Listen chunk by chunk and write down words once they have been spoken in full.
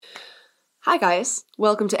Hi guys,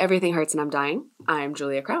 welcome to Everything Hurts and I'm Dying. I'm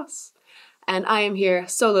Julia Krause, and I am here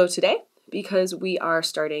solo today because we are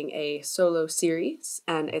starting a solo series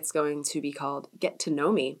and it's going to be called Get to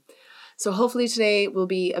Know Me. So hopefully today will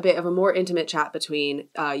be a bit of a more intimate chat between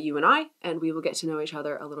you and we will get to know each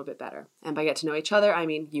other a little bit better. And by get to know each other, I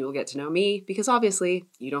mean you will get to know me because obviously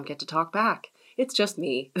you don't get to talk back. It's just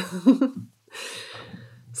me.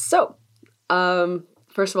 So,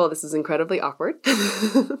 first of all, this is incredibly awkward.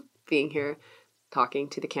 Being here talking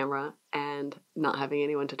to the camera and not having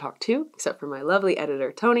anyone to talk to except for my lovely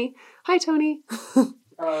editor, Tony. Hi, Tony.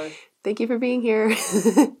 Hi. Thank you for being here.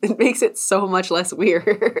 It makes it so much less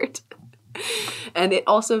weird. And it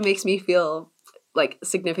also makes me feel like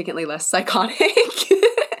significantly less psychotic.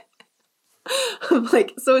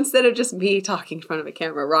 So instead of just me talking in front of a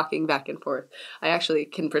camera, rocking back and forth, I actually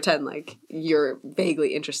can pretend like you're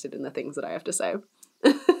vaguely interested in the things that I have to say.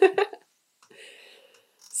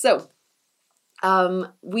 So,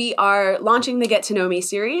 we are launching the Get to Know Me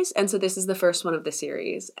series, and so this is the first one of the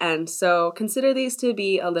series. And so consider these to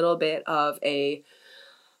be a little bit of a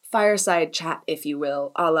fireside chat, if you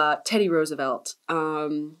will, a la Teddy Roosevelt. I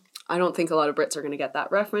don't think a lot of Brits are going to get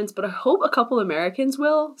that reference, but I hope a couple Americans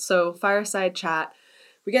will. So fireside chat,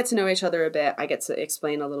 we get to know each other a bit. I get to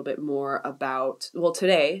explain a little bit more about, well,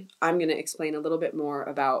 today I'm going to explain a little bit more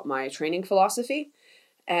about my training philosophy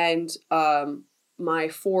and my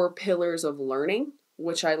 4 pillars of learning,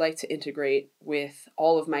 which I like to integrate with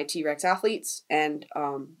all of my T-Rex athletes, and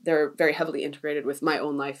they're very heavily integrated with my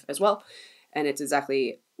own life as well, and it's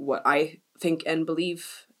exactly what I think and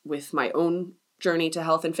believe with my own journey to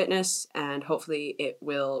health and fitness, and hopefully it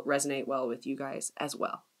will resonate well with you guys as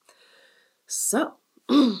well. So,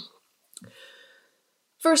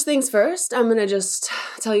 first things first, I'm going to just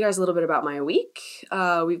tell you guys a little bit about my week.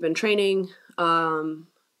 We've been training,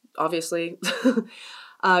 obviously,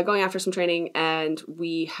 going after some training, and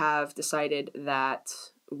we have decided that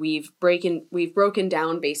we've broken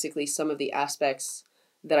down basically some of the aspects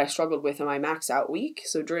that I struggled with in my max out week.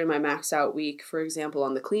 So during my max out week, for example,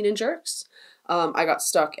 on the clean and jerks, I got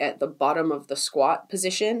stuck at the bottom of the squat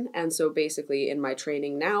position. And so basically in my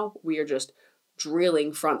training now, we are just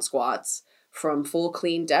drilling front squats from full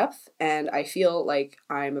clean depth. And I feel like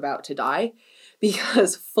I'm about to die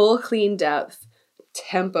because full clean depth,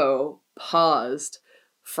 tempo, paused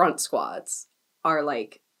front squats are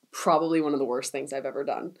like probably one of the worst things I've ever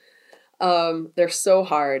done. They're so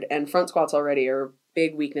hard, and front squats already are a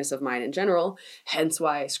big weakness of mine in general, hence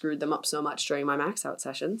why I screwed them up so much during my max out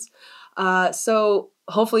sessions. So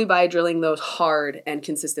hopefully by drilling those hard and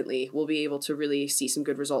consistently, we'll be able to really see some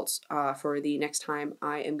good results for the next time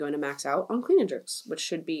I am going to max out on clean and jerks, which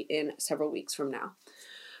should be in several weeks from now.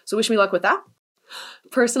 So wish me luck with that.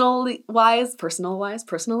 Personally wise, one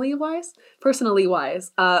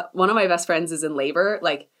of my best friends is in labor,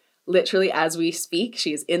 like literally as we speak.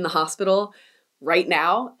 She is in the hospital right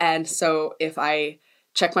now, and so if I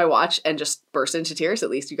check my watch and just burst into tears, at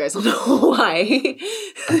least you guys will know why,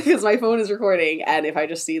 because my phone is recording, and if I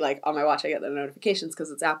just see like on my watch I get the notifications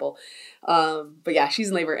because it's Apple. But yeah, she's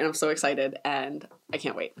in labor and I'm so excited and I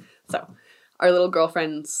can't wait. So our little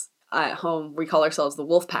girlfriends at home, we call ourselves the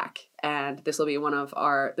Wolf Pack, and this will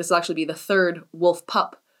actually be the 3rd wolf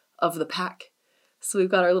pup of the pack. So we've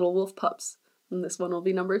got our little wolf pups, and this one will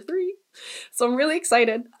be number 3. So I'm really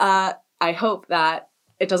excited. I hope that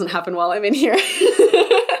it doesn't happen while I'm in here.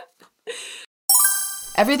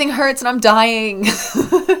 Everything hurts and I'm dying.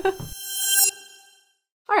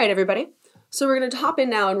 All right, everybody. So we're going to hop in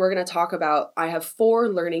now and we're going to talk about, I have 4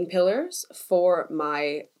 learning pillars for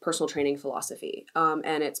my personal training philosophy.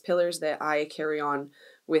 And it's pillars that I carry on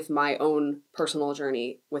with my own personal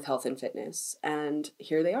journey with health and fitness. And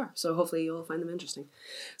here they are. So hopefully you'll find them interesting.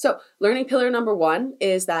 So learning pillar number 1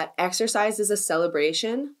 is that exercise is a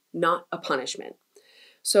celebration, not a punishment.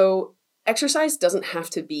 So exercise doesn't have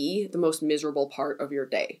to be the most miserable part of your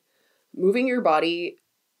day. Moving your body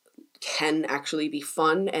can actually be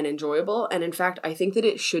fun and enjoyable. And in fact, I think that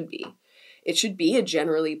it should be. It should be a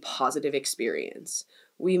generally positive experience.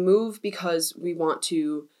 We move because we want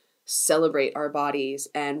to celebrate our bodies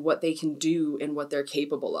and what they can do and what they're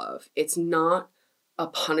capable of. It's not a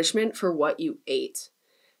punishment for what you ate.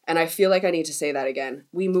 And I feel like I need to say that again.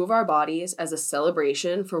 We move our bodies as a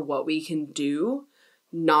celebration for what we can do,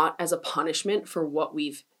 not as a punishment for what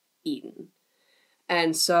we've eaten.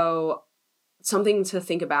 And so something to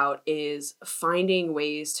think about is finding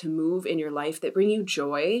ways to move in your life that bring you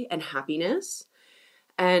joy and happiness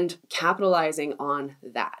and capitalizing on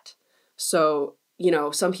that. So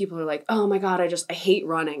some people are like, oh my God, I hate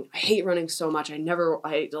running. I hate running so much.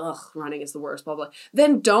 Running is the worst, blah, blah.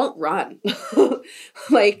 Then don't run.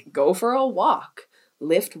 Like, go for a walk,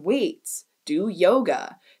 lift weights, do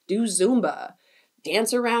yoga, do Zumba,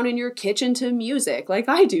 dance around in your kitchen to music like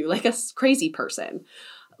I do, like a crazy person.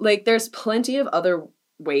 Like, there's plenty of other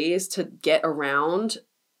ways to get around,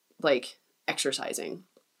 like, exercising.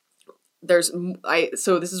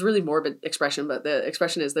 So this is really morbid expression, but the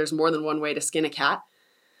expression is there's more than one way to skin a cat.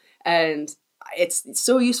 And it's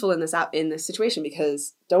so useful in this situation,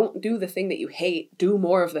 because don't do the thing that you hate, do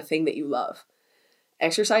more of the thing that you love.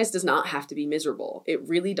 Exercise does not have to be miserable. It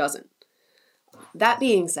really doesn't. That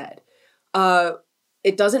being said,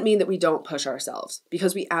 it doesn't mean that we don't push ourselves,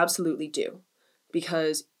 because we absolutely do.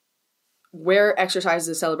 Because where exercise is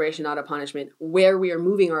a celebration, not a punishment, where we are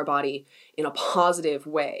moving our body in a positive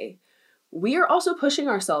way, we are also pushing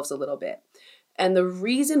ourselves a little bit. And the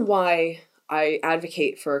reason why I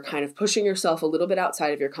advocate for kind of pushing yourself a little bit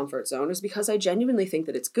outside of your comfort zone is because I genuinely think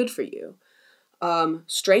that it's good for you.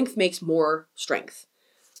 Strength makes more strength.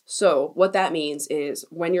 So what that means is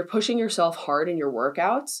when you're pushing yourself hard in your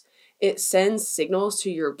workouts, it sends signals to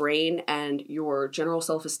your brain and your general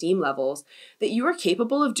self-esteem levels that you are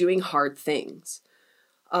capable of doing hard things.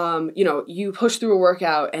 You push through a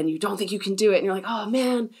workout and you don't think you can do it and you're like, oh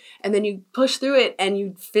man. And then you push through it and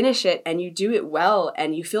you finish it and you do it well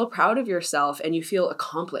and you feel proud of yourself and you feel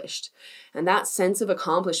accomplished. And that sense of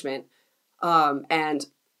accomplishment, and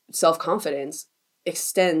self-confidence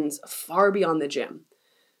extends far beyond the gym.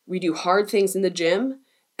 We do hard things in the gym,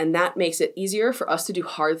 and that makes it easier for us to do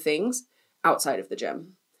hard things outside of the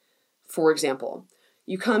gym. For example,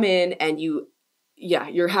 you come in and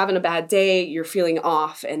you're having a bad day, you're feeling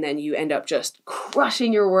off, and then you end up just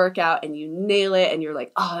crushing your workout and you nail it and you're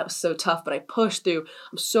like, oh, that was so tough, but I pushed through.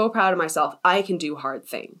 I'm so proud of myself. I can do hard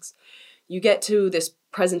things. You get to this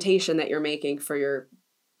presentation that you're making for your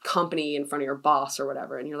company in front of your boss or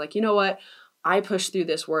whatever, and you're like, you know what? I pushed through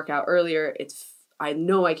this workout earlier. I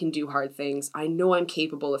know I can do hard things. I know I'm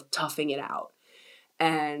capable of toughing it out.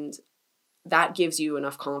 And that gives you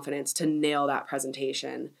enough confidence to nail that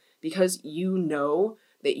presentation, because you know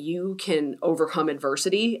that you can overcome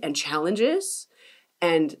adversity and challenges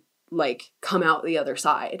and like come out the other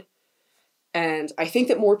side. And I think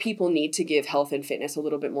that more people need to give health and fitness a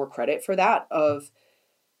little bit more credit for that, of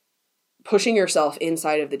pushing yourself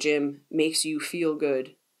inside of the gym makes you feel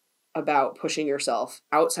good about pushing yourself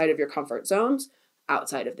outside of your comfort zones,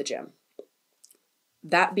 outside of the gym.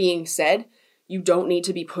 That being said, you don't need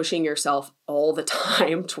to be pushing yourself all the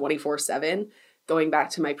time, 24/7. Going back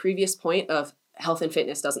to my previous point of health and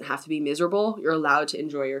fitness doesn't have to be miserable. You're allowed to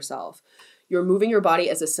enjoy yourself. You're moving your body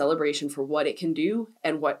as a celebration for what it can do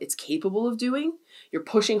and what it's capable of doing. You're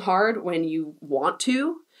pushing hard when you want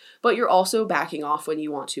to, but you're also backing off when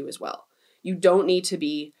you want to as well. You don't need to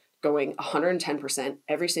be going 110%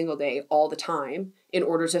 every single day, all the time, in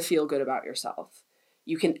order to feel good about yourself.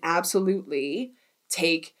 You can absolutely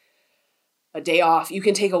take a day off. You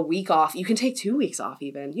can take a week off. You can take 2 weeks off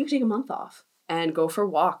even. You can take a month off and go for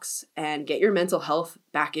walks and get your mental health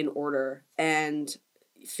back in order and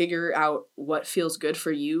figure out what feels good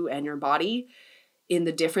for you and your body in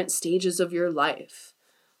the different stages of your life.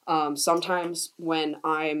 Sometimes when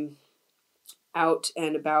I'm out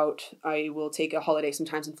and about, I will take a holiday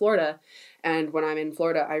sometimes in Florida. And when I'm in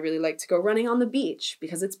Florida, I really like to go running on the beach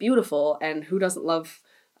because it's beautiful. And who doesn't love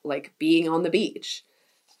like being on the beach?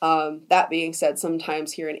 That being said,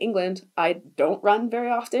 sometimes here in England, I don't run very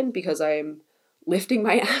often because I'm lifting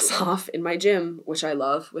my ass off in my gym, which I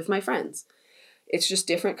love, with my friends. It's just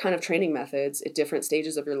different kind of training methods at different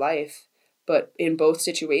stages of your life. But in both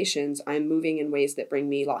situations, I'm moving in ways that bring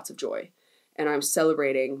me lots of joy. And I'm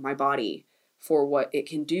celebrating my body for what it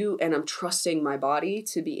can do. And I'm trusting my body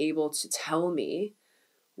to be able to tell me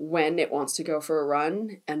when it wants to go for a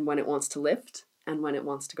run and when it wants to lift and when it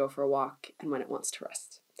wants to go for a walk and when it wants to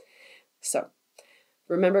rest. So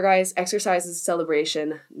remember, guys, exercise is a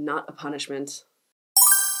celebration, not a punishment.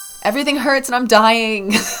 Everything hurts and I'm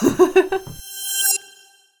dying.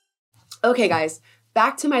 Okay, guys,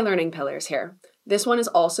 back to my learning pillars here. This one is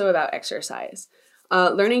also about exercise.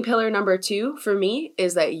 Learning pillar number 2 for me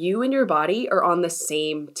is that you and your body are on the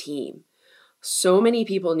same team. So many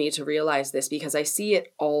people need to realize this because I see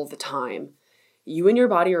it all the time. You and your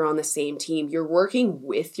body are on the same team. You're working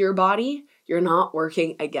with your body. You're not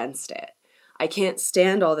working against it. I can't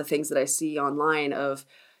stand all the things that I see online of,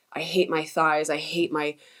 I hate my thighs, I hate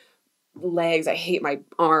my legs, I hate my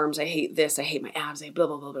arms, I hate this, I hate my abs, I blah,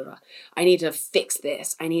 blah, blah, blah, blah. I need to fix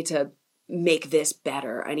this. I need to make this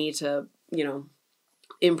better. I need to,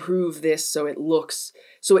 improve this so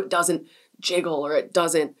it doesn't jiggle, or it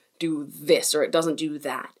doesn't do this, or it doesn't do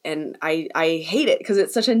that. And I hate it because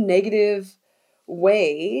it's such a negative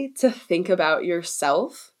way to think about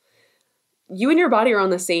yourself. You and your body are on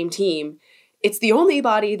the same team. It's the only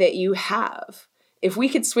body that you have. If we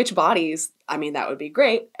could switch bodies, I mean, that would be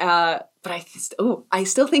great. But I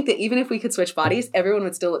still think that even if we could switch bodies, everyone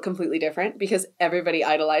would still look completely different because everybody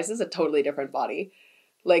idolizes a totally different body.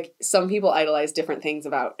 Like, some people idolize different things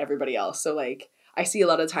about everybody else. So, like, I see a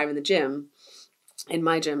lot of time in the gym, in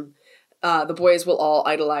my gym, the boys will all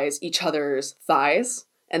idolize each other's thighs,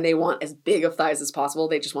 and they want as big of thighs as possible.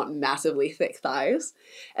 They just want massively thick thighs.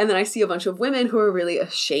 And then I see a bunch of women who are really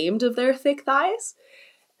ashamed of their thick thighs.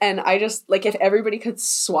 And I just, like, if everybody could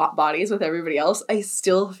swap bodies with everybody else, I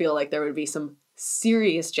still feel like there would be some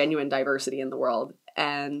serious, genuine diversity in the world.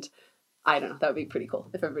 And I don't know, that would be pretty cool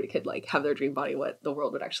if everybody could, like, have their dream body, what the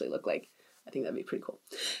world would actually look like. I think that'd be pretty cool.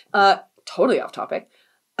 Totally off topic.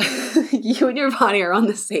 You and your body are on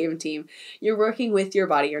the same team. You're working with your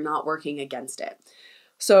body. You're not working against it.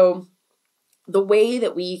 So the way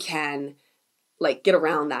that we can, like, get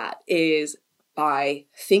around that is by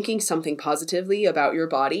thinking something positively about your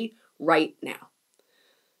body right now.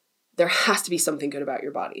 There has to be something good about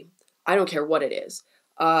your body. I don't care what it is.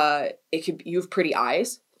 It could, you have pretty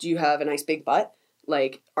eyes. Do you have a nice big butt?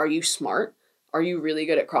 Like, are you smart? Are you really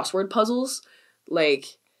good at crossword puzzles?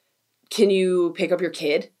 Like, can you pick up your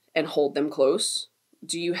kid and hold them close?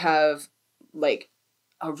 Do you have, like,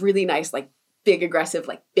 a really nice, like, big aggressive,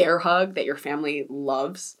 like, bear hug that your family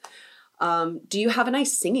loves? Do you have a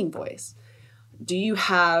nice singing voice? Do you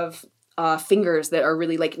have fingers that are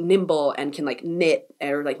really, like, nimble and can, like, knit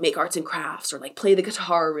or, like, make arts and crafts or, like, play the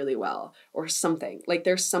guitar really well or something? Like,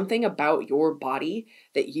 there's something about your body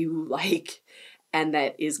that you like and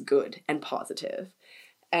that is good and positive.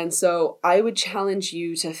 And so I would challenge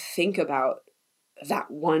you to think about that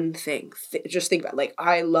one thing. Just think about, like,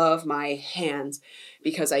 I love my hands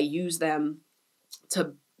because I use them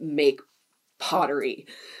to make pottery.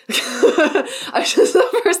 That's just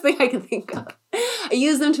the first thing I can think of. I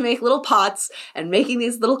use them to make little pots, and making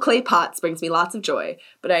these little clay pots brings me lots of joy.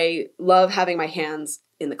 But I love having my hands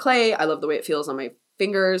in the clay. I love the way it feels on my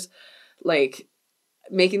fingers. Like,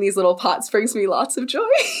 making these little pots brings me lots of joy.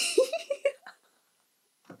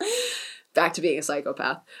 Back to being a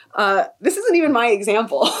psychopath. This isn't even my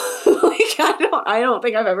example. Like, I don't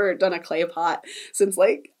think I've ever done a clay pot since,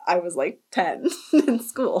 like, I was, like, 10 in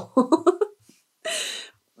school.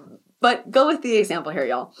 But go with the example here,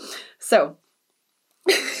 y'all. So,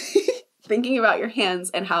 thinking about your hands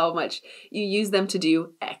and how much you use them to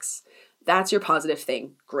do X. That's your positive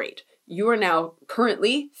thing. Great. You are now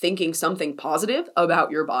currently thinking something positive about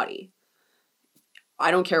your body. I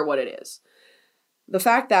don't care what it is. The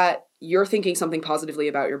fact that you're thinking something positively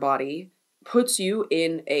about your body puts you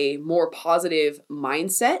in a more positive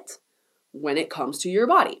mindset when it comes to your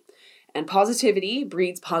body. And positivity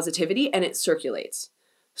breeds positivity, and it circulates.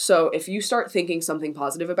 So if you start thinking something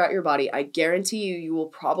positive about your body, I guarantee you will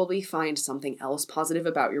probably find something else positive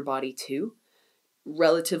about your body too,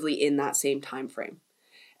 relatively in that same time frame.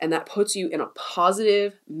 And that puts you in a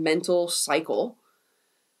positive mental cycle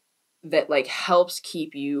that, like, helps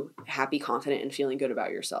keep you happy, confident, and feeling good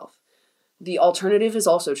about yourself. The alternative is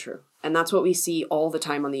also true. And that's what we see all the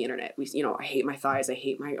time on the internet. I hate my thighs, I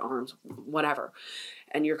hate my arms, whatever.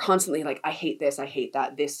 And you're constantly like, I hate this, I hate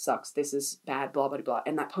that, this sucks, this is bad, blah, blah, blah.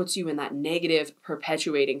 And that puts you in that negative,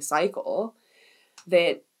 perpetuating cycle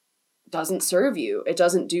that doesn't serve you. It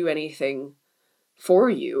doesn't do anything for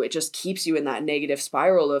you. It just keeps you in that negative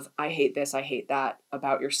spiral of, I hate this, I hate that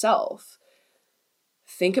about yourself.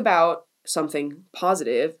 Think about something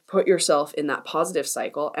positive, put yourself in that positive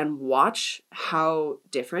cycle, and watch how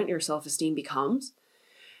different your self-esteem becomes,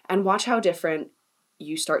 and watch how different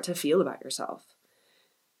you start to feel about yourself.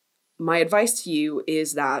 My advice to you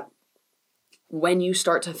is that when you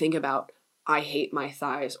start to think about, I hate my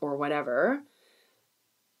thighs or whatever,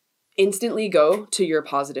 instantly go to your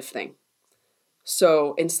positive thing.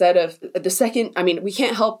 So instead of sometimes we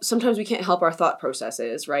can't help our thought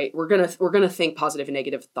processes, right? We're going to think positive and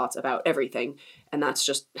negative thoughts about everything. And that's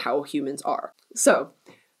just how humans are. So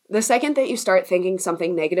the second that you start thinking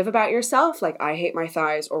something negative about yourself, like I hate my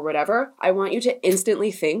thighs or whatever, I want you to instantly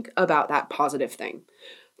think about that positive thing.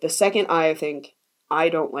 The second I think, I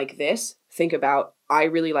don't like this, think about, I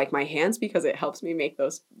really like my hands because it helps me make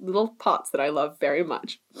those little pots that I love very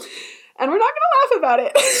much. And we're not going to laugh about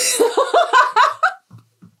it.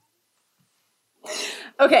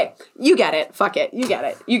 Okay, you get it. Fuck it. You get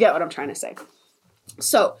it. You get what I'm trying to say.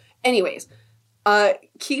 So, anyways,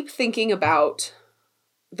 keep thinking about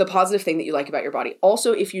the positive thing that you like about your body.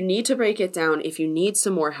 Also, if you need to break it down, if you need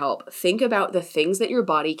some more help, think about the things that your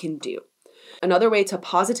body can do. Another way to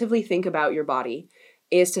positively think about your body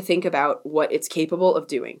is to think about what it's capable of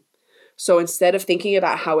doing. So instead of thinking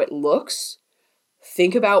about how it looks,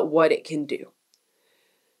 think about what it can do.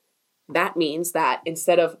 That means that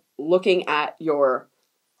instead of looking at your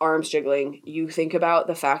arms jiggling, you think about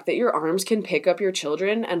the fact that your arms can pick up your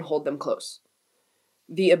children and hold them close.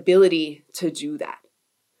 The ability to do that.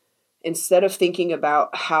 Instead of thinking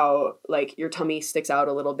about how like your tummy sticks out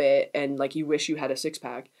a little bit and like you wish you had a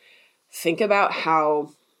six-pack, think about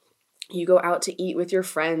how you go out to eat with your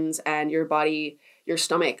friends and your body, your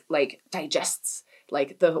stomach like digests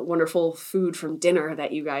like the wonderful food from dinner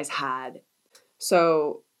that you guys had.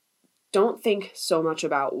 So don't think so much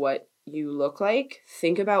about what you look like.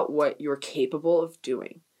 Think about what you're capable of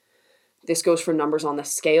doing. This goes for numbers on the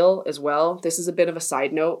scale as well. This is a bit of a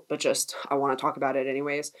side note, but just I want to talk about it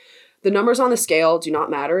anyways. The numbers on the scale do not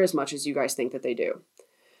matter as much as you guys think that they do.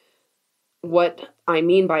 What I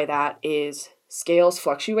mean by that is scales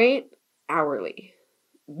fluctuate hourly,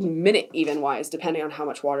 minute even wise, depending on how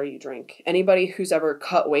much water you drink. Anybody who's ever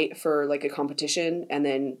cut weight for like a competition and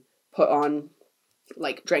then put on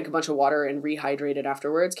like drank a bunch of water and rehydrated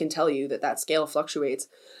afterwards can tell you that that scale fluctuates,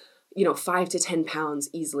 5 to 10 pounds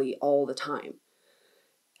easily all the time.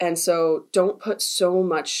 And so don't put so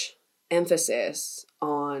much emphasis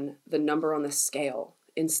on the number on the scale.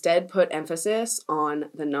 Instead, put emphasis on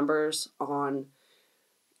the numbers on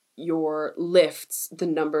your lifts, the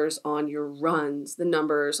numbers on your runs, the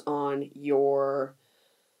numbers on your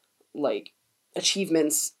like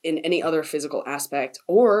achievements in any other physical aspect,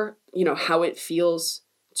 or, how it feels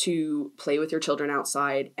to play with your children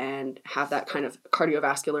outside and have that kind of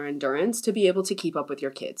cardiovascular endurance to be able to keep up with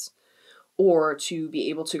your kids, or to be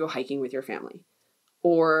able to go hiking with your family,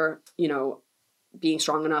 or, being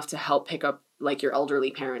strong enough to help pick up like your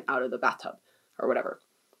elderly parent out of the bathtub or whatever.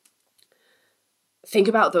 Think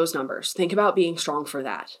about those numbers. Think about being strong for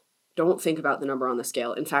that. Don't think about the number on the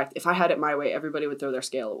scale. In fact, if I had it my way, everybody would throw their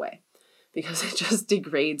scale away because it just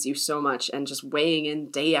degrades you so much, and just weighing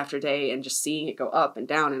in day after day and just seeing it go up and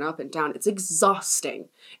down and up and down. It's exhausting.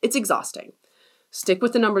 It's exhausting. Stick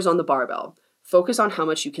with the numbers on the barbell. Focus on how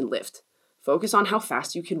much you can lift. Focus on how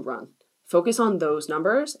fast you can run. Focus on those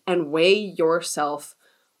numbers and weigh yourself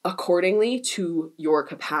accordingly to your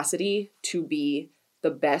capacity to be the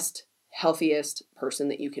best, healthiest person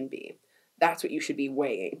that you can be. That's what you should be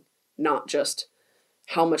weighing, not just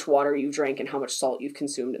how much water you drank and how much salt you've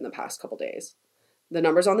consumed in the past couple days. The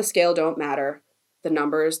numbers on the scale don't matter. The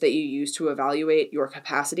numbers that you use to evaluate your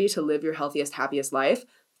capacity to live your healthiest, happiest life,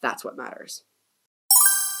 that's what matters.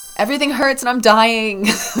 Everything hurts and I'm dying.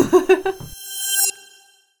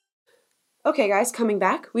 Okay, guys, coming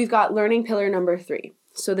back, we've got learning pillar number 3.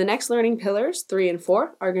 So the next learning pillars, 3 and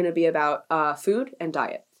 4, are going to be about food and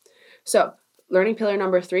diet. So learning pillar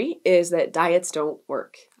number 3 is that diets don't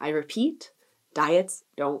work. I repeat, diets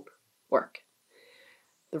don't work.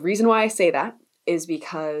 The reason why I say that is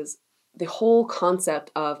because the whole concept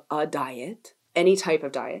of a diet, any type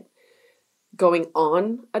of diet, going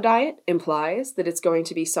on a diet implies that it's going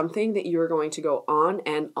to be something that you're going to go on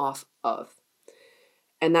and off of.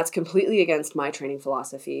 And that's completely against my training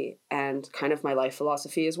philosophy and kind of my life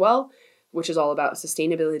philosophy as well, which is all about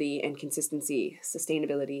sustainability and consistency,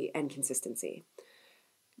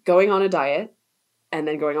 Going on a diet and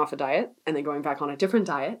then going off a diet and then going back on a different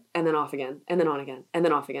diet and then off again and then on again and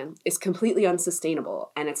then off again is completely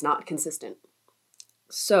unsustainable, and it's not consistent.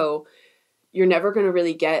 So you're never going to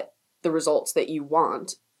really get the results that you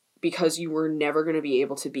want because you were never going to be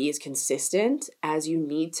able to be as consistent as you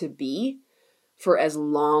need to be for as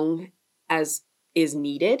long as is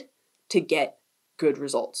needed to get good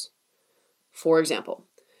results. For example,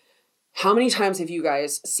 how many times have you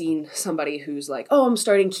guys seen somebody who's like, oh, I'm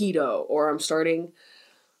starting keto, or I'm starting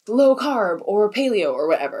low carb or paleo or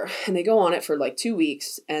whatever, and they go on it for like 2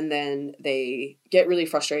 weeks and then they get really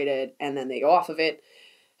frustrated and then they go off of it.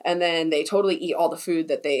 And then they totally eat all the food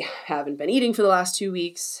that they haven't been eating for the last 2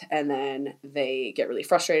 weeks. And then they get really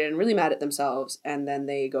frustrated and really mad at themselves. And then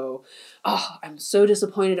they go, oh, I'm so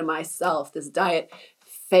disappointed in myself. This diet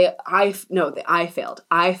failed. I failed.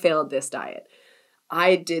 I failed this diet.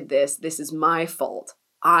 I did this. This is my fault.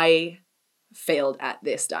 I failed at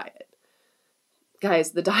this diet.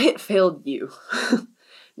 Guys, the diet failed you.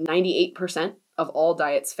 98% of all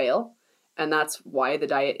diets fail. And that's why the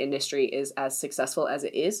diet industry is as successful as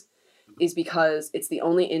it is because it's the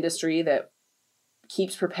only industry that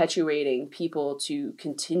keeps perpetuating people to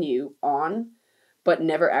continue on, but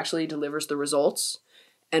never actually delivers the results.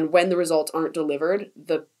 And when the results aren't delivered,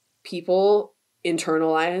 the people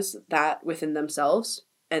internalize that within themselves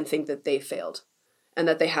and think that they failed and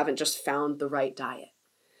that they haven't just found the right diet.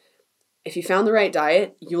 If you found the right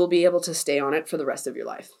diet, you will be able to stay on it for the rest of your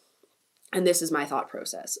life. And this is my thought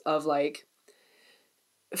process of like,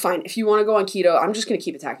 fine, if you want to go on keto, I'm just going to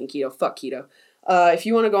keep attacking keto. Fuck keto. If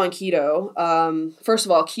you want to go on keto, first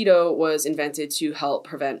of all, keto was invented to help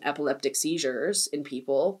prevent epileptic seizures in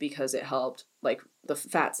people because it helped, like, the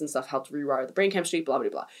fats and stuff helped rewire the brain chemistry, blah, blah,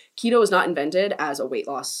 blah. Keto was not invented as a weight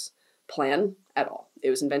loss plan at all. It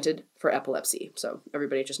was invented for epilepsy. So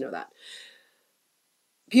everybody just know that.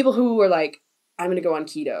 People who are like, I'm going to go on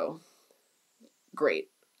keto. Great.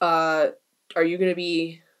 Are you going to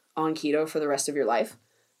be on keto for the rest of your life?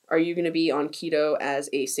 Are you going to be on keto as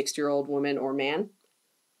a 60-year-old woman or man?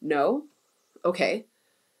 No? Okay.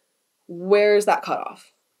 Where's that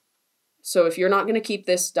cutoff? So if you're not going to keep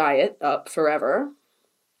this diet up forever,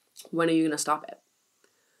 when are you going to stop it?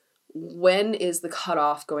 When is the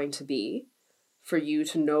cutoff going to be for you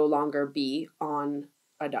to no longer be on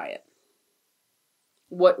a diet?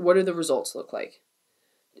 What do the results look like?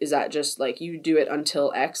 Is that just like you do it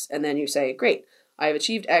until X and then you say, great, I have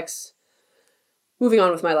achieved X, moving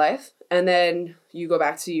on with my life, and then you go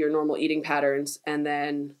back to your normal eating patterns, and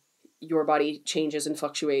then your body changes and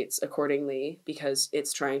fluctuates accordingly because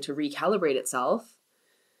it's trying to recalibrate itself?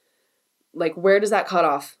 Like, where does that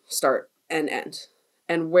cutoff start and end?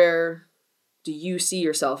 And where do you see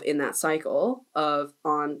yourself in that cycle of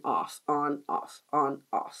on, off, on, off, on,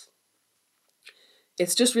 off?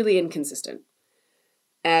 It's just really inconsistent.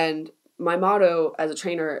 And my motto as a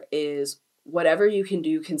trainer is whatever you can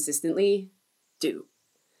do consistently, do.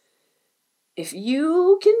 If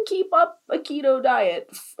you can keep up a keto diet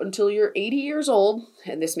until you're 80 years old,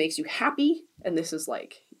 and this makes you happy, and this is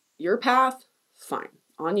like your path, fine,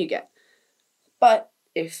 on you get. But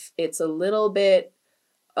if it's a little bit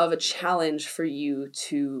of a challenge for you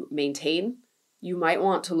to maintain, you might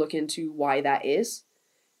want to look into why that is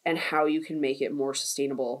and how you can make it more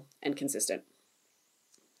sustainable and consistent.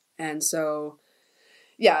 And so,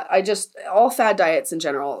 yeah, all fad diets in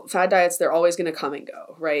general, they're always going to come and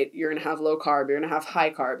go, right? You're going to have low carb, you're going to have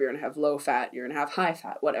high carb, you're going to have low fat, you're going to have high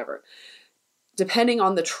fat, whatever. Depending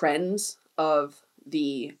on the trends of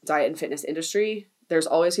the diet and fitness industry, there's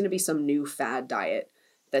always going to be some new fad diet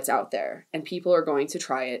that's out there. And people are going to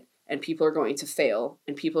try it, and people are going to fail,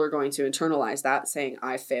 and people are going to internalize that saying,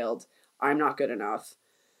 I failed, I'm not good enough,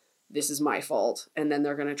 this is my fault. And then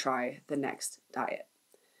they're going to try the next diet.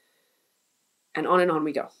 And on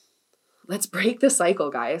we go. Let's break the cycle,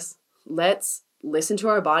 guys. Let's listen to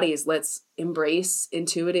our bodies. Let's embrace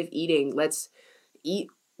intuitive eating. Let's eat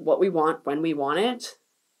what we want when we want it.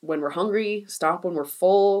 When we're hungry, stop when we're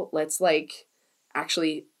full. Let's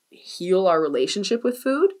actually heal our relationship with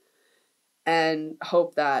food and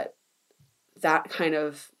hope that kind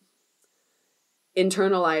of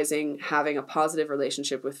internalizing having a positive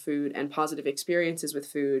relationship with food and positive experiences with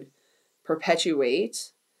food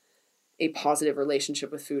perpetuate a positive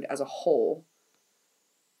relationship with food as a whole,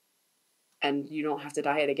 and you don't have to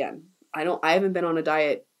diet again. I haven't been on a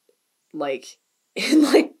diet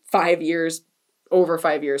in 5 years, over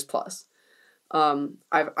 5 years plus.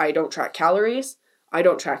 I don't track calories. I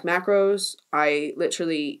don't track macros. I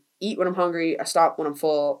literally eat when I'm hungry. I stop when I'm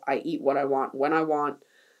full. I eat what I want when I want.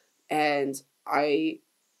 And I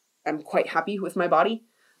am quite happy with my body,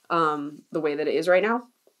 the way that it is right now.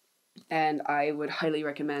 And I would highly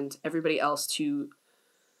recommend everybody else to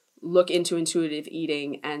look into intuitive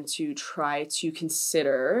eating and to try to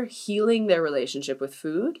consider healing their relationship with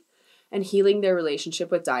food and healing their relationship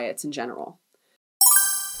with diets in general.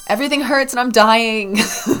 Everything hurts and I'm dying.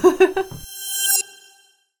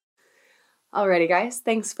 Alrighty, guys.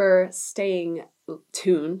 Thanks for staying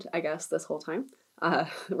tuned, I guess, this whole time.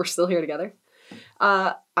 We're still here together.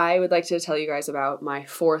 I would like to tell you guys about my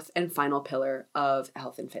fourth and final pillar of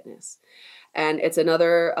health and fitness. And it's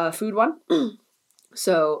another food one.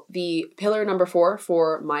 So the pillar number 4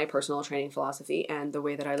 for my personal training philosophy and the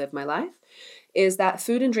way that I live my life is that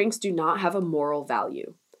food and drinks do not have a moral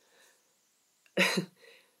value.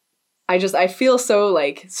 I feel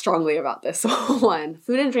so strongly about this one.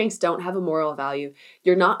 Food and drinks don't have a moral value.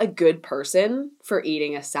 You're not a good person for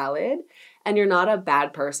eating a salad, and you're not a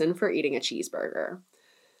bad person for eating a cheeseburger.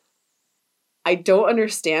 I don't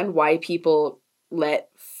understand why people let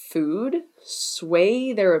food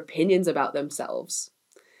sway their opinions about themselves.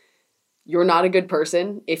 You're not a good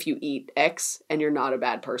person if you eat X, and you're not a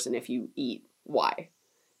bad person if you eat Y.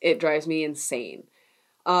 It drives me insane.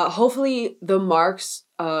 Hopefully the marks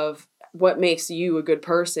of what makes you a good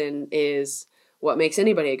person is what makes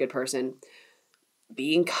anybody a good person.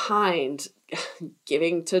 Being kind,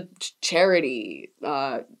 giving to charity,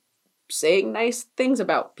 saying nice things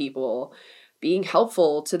about people, being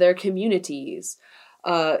helpful to their communities.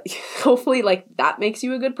 Hopefully, like, that makes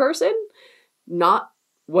you a good person, not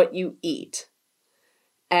what you eat.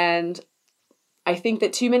 And I think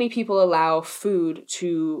that too many people allow food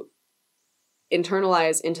to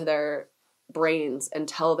internalize into their brains and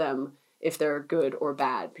tell them if they're good or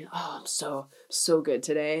bad. Oh, I'm so good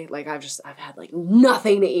today. Like, I've had like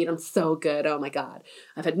nothing to eat. I'm so good. Oh my God.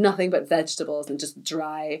 I've had nothing but vegetables and just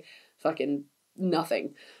dry fucking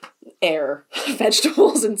nothing. Air,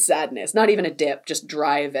 vegetables and sadness. Not even a dip, just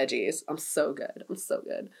dry veggies. I'm so good. I'm so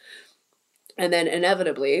good. And then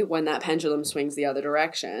inevitably, when that pendulum swings the other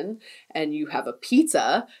direction and you have a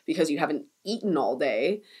pizza because you haven't eaten all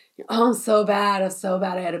day, oh, I'm so bad.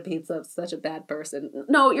 I had a pizza. I'm such a bad person.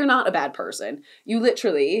 No, you're not a bad person. You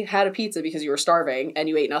literally had a pizza because you were starving and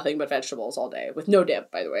you ate nothing but vegetables all day with no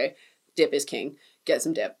dip, by the way. Dip is king. Get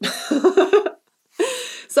some dip.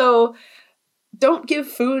 So don't give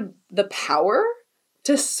food the power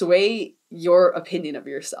to sway your opinion of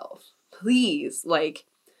yourself. Please, like,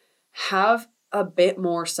 have a bit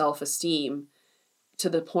more self-esteem to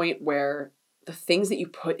the point where the things that you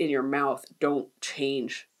put in your mouth don't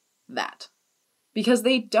change that. Because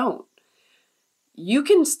they don't. You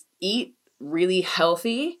can eat really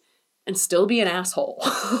healthy and still be an asshole.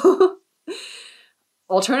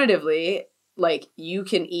 Alternatively, like, you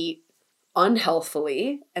can eat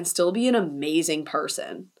unhealthfully and still be an amazing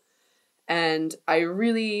person. And I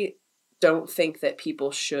really don't think that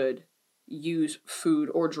people should use food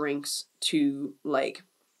or drinks to, like,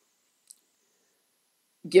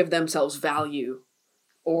 give themselves value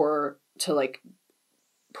or to, like,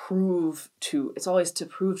 it's always to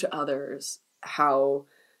prove to others how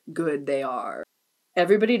good they are.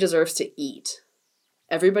 Everybody deserves to eat.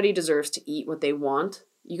 Everybody deserves to eat what they want.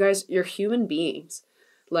 You guys, you're human beings.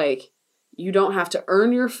 Like, you don't have to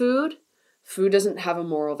earn your food. Food doesn't have a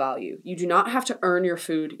moral value. You do not have to earn your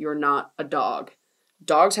food. You're not a dog.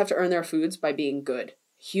 Dogs have to earn their foods by being good.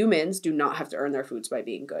 Humans do not have to earn their foods by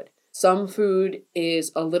being good. Some food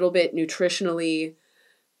is a little bit nutritionally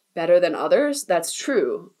better than others. That's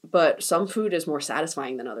true. But some food is more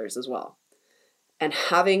satisfying than others as well. And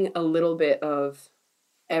having a little bit of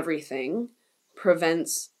everything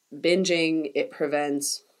prevents binging. It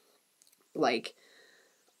prevents, like,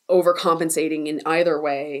 overcompensating in either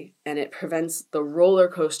way, and it prevents the roller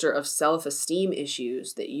coaster of self-esteem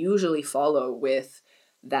issues that usually follow with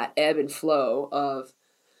that ebb and flow of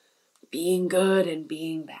being good and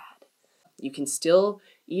being bad. You can still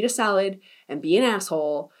eat a salad and be an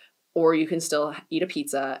asshole, or you can still eat a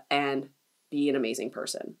pizza and be an amazing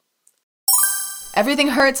person. Everything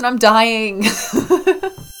hurts and I'm dying.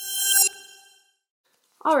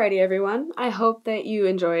 Alrighty, everyone. I hope that you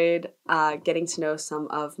enjoyed getting to know some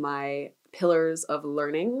of my pillars of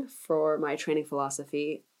learning for my training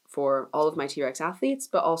philosophy for all of my T-Rex athletes,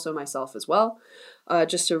 but also myself as well.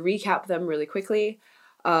 Just to recap them really quickly,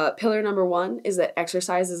 pillar number 1 is that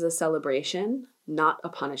exercise is a celebration, not a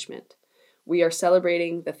punishment. We are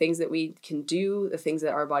celebrating the things that we can do, the things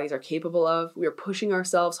that our bodies are capable of. We are pushing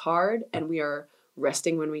ourselves hard, and we are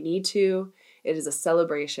resting when we need to. It is a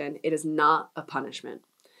celebration. It is not a punishment.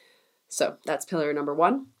 So that's pillar number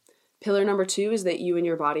 1. Pillar number 2 is that you and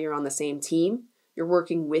your body are on the same team. You're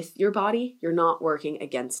working with your body. You're not working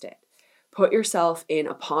against it. Put yourself in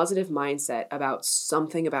a positive mindset about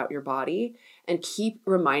something about your body and keep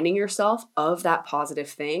reminding yourself of that positive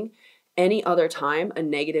thing. Any other time, a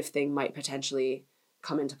negative thing might potentially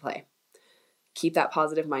come into play. Keep that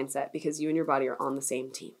positive mindset because you and your body are on the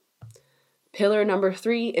same team. Pillar number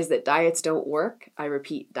 3 is that diets don't work. I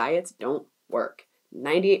repeat, diets don't work.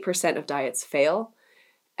 98% of diets fail,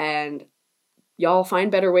 and y'all find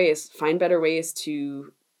better ways. Find better ways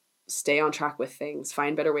to stay on track with things.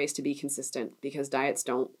 Find better ways to be consistent because diets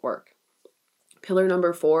don't work. Pillar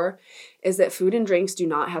number 4 is that food and drinks do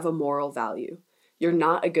not have a moral value. You're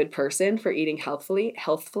not a good person for eating healthfully.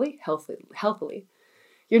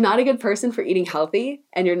 You're not a good person for eating healthy,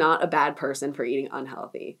 and you're not a bad person for eating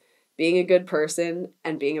unhealthy. Being a good person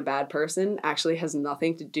and being a bad person actually has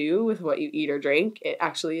nothing to do with what you eat or drink. It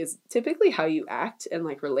actually is typically how you act and,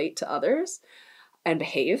 like, relate to others and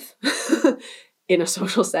behave in a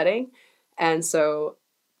social setting. And so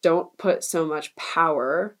don't put so much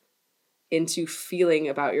power into feeling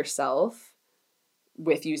about yourself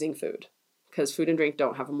with using food, because food and drink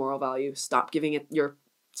don't have a moral value. Stop giving it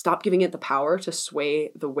the power to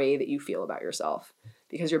sway the way that you feel about yourself,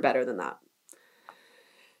 because you're better than that.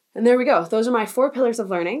 And there we go. Those are my 4 pillars of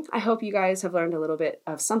learning. I hope you guys have learned a little bit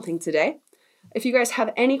of something today. If you guys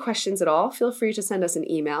have any questions at all, feel free to send us an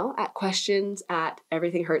email at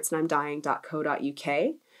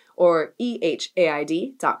questions@everythinghurtsandimdying.co.uk or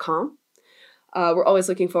ehaid.com. We're always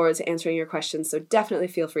looking forward to answering your questions, so definitely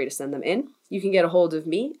feel free to send them in. You can get a hold of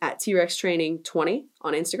me at TrexTraining20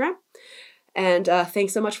 on Instagram. And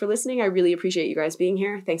thanks so much for listening. I really appreciate you guys being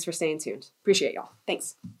here. Thanks for staying tuned. Appreciate y'all.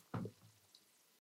 Thanks.